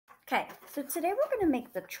Okay, so today we're going to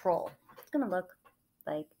make the troll. It's going to look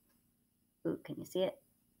like, ooh, can you see it?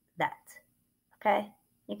 That. Okay?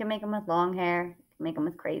 You can make them with long hair, you can make them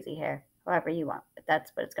with crazy hair, however you want, but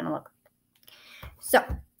that's what it's going to look like. So,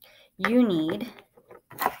 you need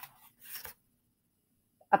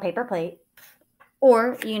a paper plate,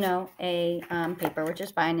 or, a paper, which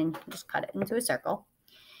is fine, and just cut it into a circle.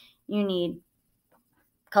 You need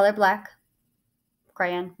color black,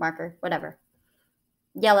 crayon, marker, whatever,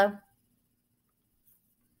 yellow,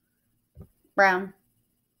 brown,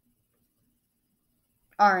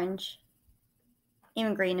 orange,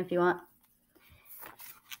 even green if you want,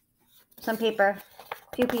 some paper,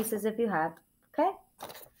 a few pieces if you have, okay?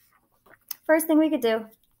 First thing we could do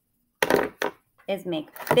is make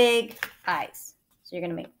big eyes. So you're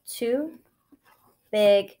going to make 2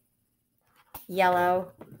 big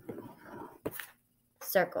yellow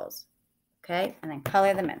circles, okay? And then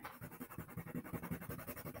color them in.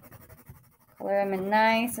 Color them in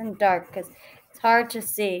nice and dark because it's hard to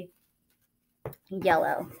see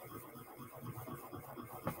yellow.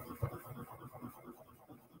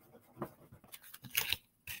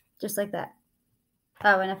 Just like that.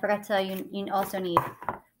 Oh, and I forgot to tell you, you also need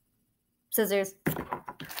scissors,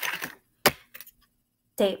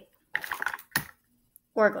 tape,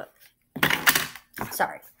 or glue.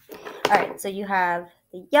 Sorry. All right, so you have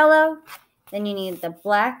the yellow, then you need the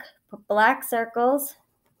black. Put black circles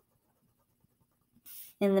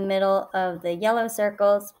in the middle of the yellow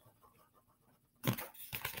circles,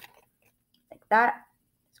 like that.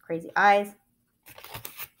 It's crazy eyes.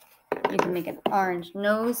 You can make an orange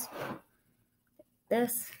nose, like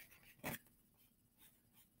this.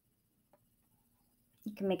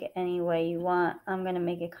 You can make it any way you want. I'm going to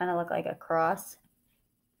make it kind of look like a cross.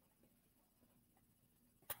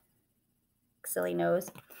 Silly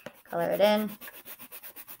nose. Color it in.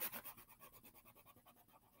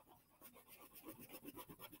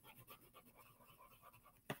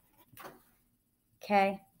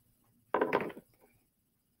 Okay.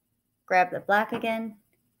 Grab the black again.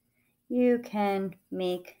 You can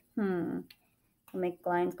make, make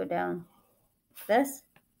lines go down like this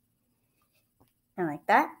and like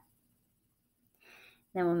that.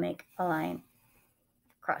 Then we'll make a line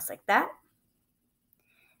across like that.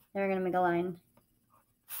 Then we're going to make a line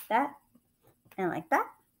like that and like that.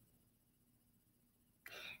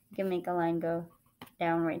 You can make a line go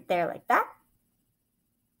down right there like that.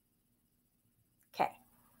 Okay.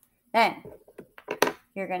 Then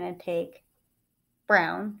you're going to take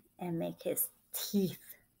brown and make his teeth.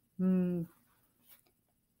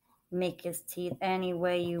 Make his teeth any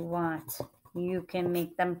way you want. You can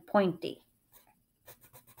make them pointy.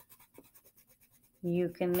 You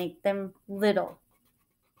can make them little.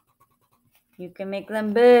 You can make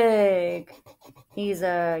them big. He's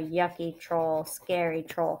a yucky troll, scary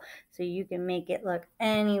troll. So you can make it look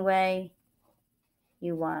any way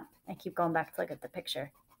you want. I keep going back to look at the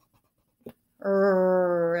picture.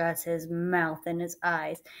 That's his mouth and his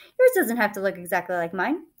eyes. Yours doesn't have to look exactly like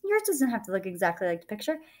mine. Yours doesn't have to look exactly like the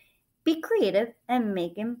picture. Be creative and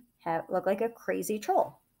make him look like a crazy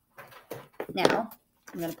troll. Now,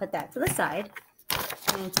 I'm going to put that to the side.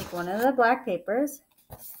 I'm going to take one of the black papers,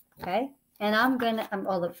 okay? And I'm going to,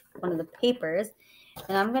 one of the papers,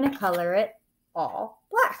 and I'm going to color it all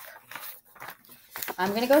black. I'm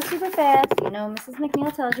going to go super fast. You know, Mrs.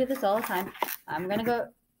 McNeil tells you this all the time. I'm going to go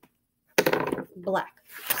black.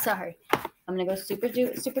 Sorry. I'm going to go super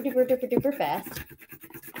duper fast.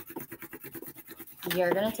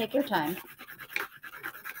 You're going to take your time.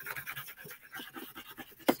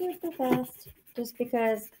 Super fast. Just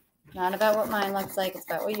because it's not about what mine looks like. It's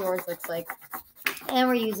about what yours looks like. And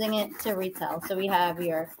we're using it to retell. So we have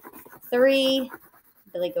your 3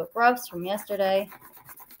 Billy Goat Ruffs from yesterday.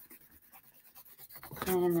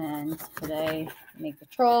 And then today, make the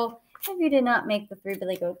troll. If you did not make the 3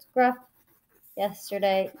 Billy Goats Gruff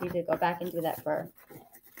yesterday, you could go back and do that for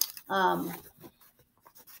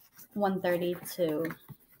 1:30 to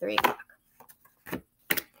 3 o'clock.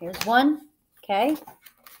 Here's one, okay?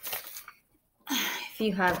 If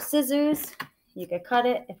you have scissors, you could cut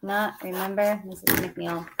it. If not, remember, Mrs.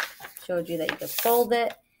 McNeil showed you that you could fold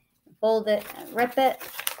it, and rip it.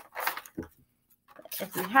 But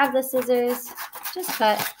if you have the scissors, just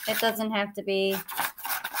cut. It doesn't have to be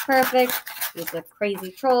perfect. He's a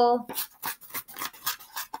crazy troll.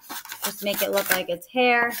 Just make it look like it's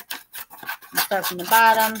hair. Start from the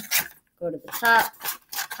bottom, go to the top.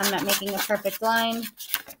 I'm not making a perfect line.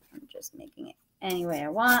 I'm just making it any way I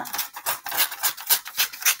want.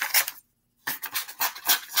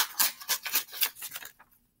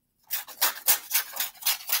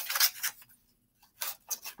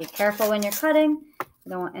 Be careful when you're cutting. I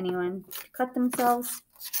don't want anyone to cut themselves.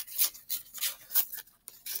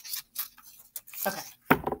 Okay.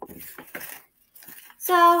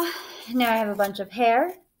 So now I have a bunch of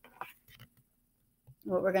hair.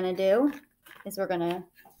 What we're going to do is we're going to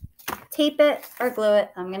tape it or glue it.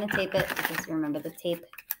 I'm going to tape it because remember the tape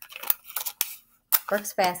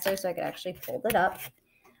works faster, so I can actually fold it up.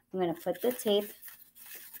 I'm going to put the tape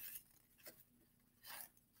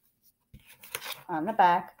on the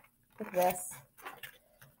back like this.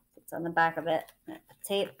 It's on the back of it. I'm going to put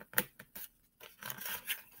tape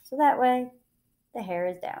so that way the hair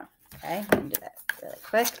is down. Okay, I'm going to do that really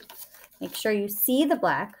quick. Make sure you see the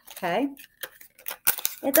black, okay?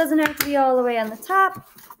 It doesn't have to be all the way on the top.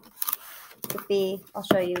 It could be, I'll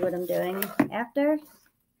show you what I'm doing after.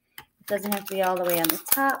 It doesn't have to be all the way on the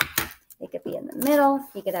top. It could be in the middle.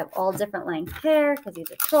 He could have all different length hair because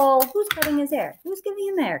he's a troll. Who's cutting his hair? Who's giving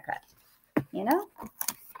him a haircut? You know?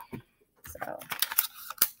 So,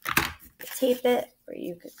 tape it or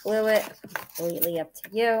you could glue it. Completely up to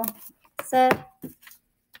you. Like I said.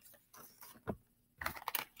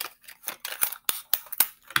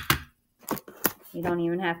 You don't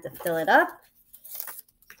even have to fill it up.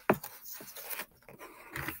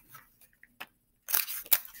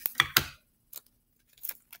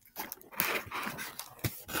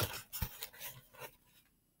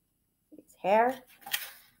 Hair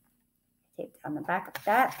taped on the back of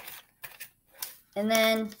that, and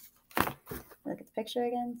then look at the picture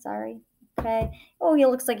again. Sorry. Okay. Oh, he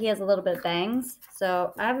looks like he has a little bit of bangs,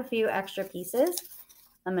 so I have a few extra pieces.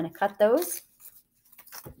 I'm going to cut those.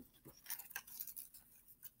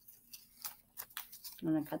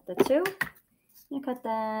 I'm going to cut the two. I'm going to cut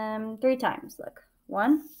them 3 times. Look,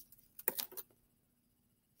 1,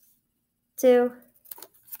 2,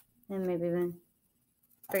 and maybe even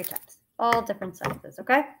 3 times. All different sizes,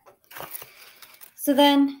 okay? So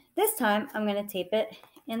then this time I'm going to tape it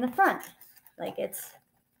in the front like it's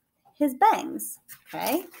his bangs,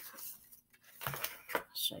 okay? I'll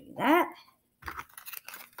show you that.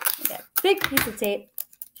 I got a big piece of tape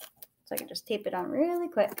so I can just tape it on really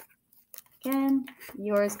quick. Again,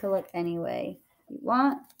 yours could look any way you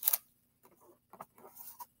want.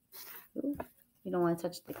 Ooh, you don't want to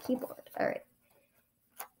touch the keyboard. All right.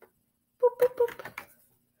 Boop, boop, boop.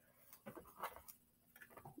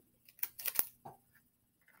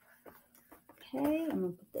 Okay, I'm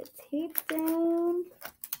going to put the tape down.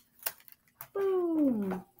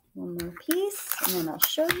 Boom. One more piece, and then I'll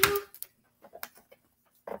show you.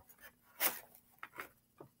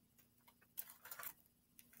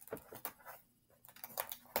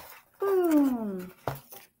 Boom.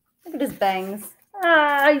 Look at his bangs.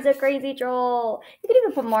 Ah, he's a crazy troll. You can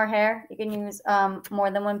even put more hair. You can use more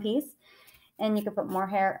than one piece. And you can put more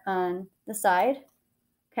hair on the side.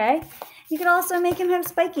 Okay? You could also make him have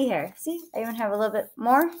spiky hair. See? I even have a little bit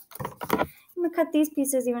more. I'm going to cut these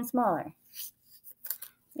pieces even smaller.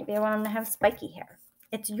 Maybe I want him to have spiky hair.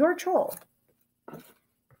 It's your troll. You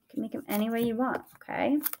can make him any way you want.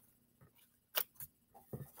 Okay?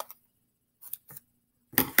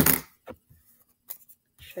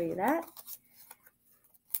 Show you that.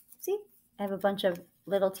 See? I have a bunch of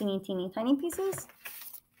little teeny tiny pieces.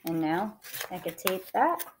 And now I could tape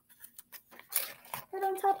that right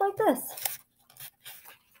on top like this.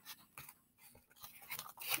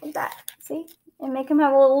 Like that. See? And make him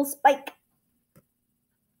have a little spike.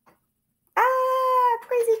 Ah,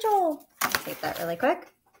 crazy troll. I'll tape that really quick.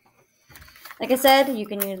 Like I said, you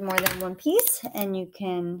can use more than one piece and you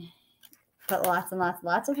can put lots and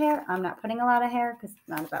lots of hair. I'm not putting a lot of hair because it's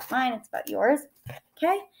not about mine, it's about yours.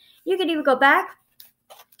 Okay? You could even go back.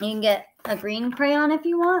 You can get a green crayon if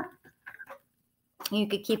you want. You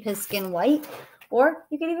could keep his skin white, or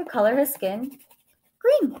you could even color his skin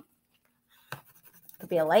green. It could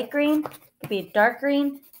be a light green, it could be a dark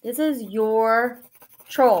green. This is your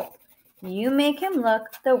troll. You make him look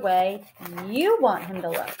the way you want him to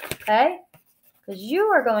look, okay? Because you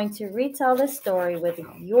are going to retell this story with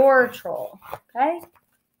your troll, okay?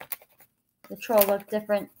 The troll looked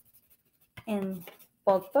different in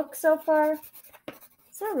both books so far,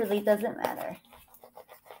 so it really doesn't matter.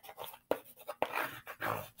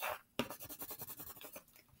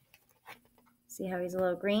 See how he's a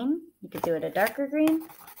little green? You could do it a darker green.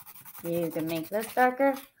 You can make this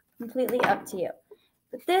darker. Completely up to you.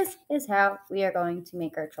 But this is how we are going to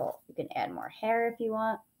make our troll. You can add more hair if you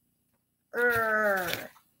want.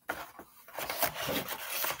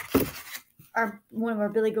 One of our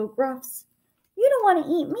Billy Goat Gruffs. You don't want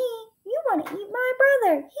to eat me. You want to eat my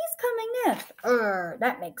brother. He's coming next.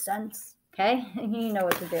 That makes sense. Okay? You know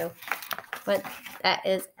what to do. But that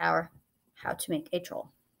is our how to make a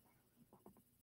troll.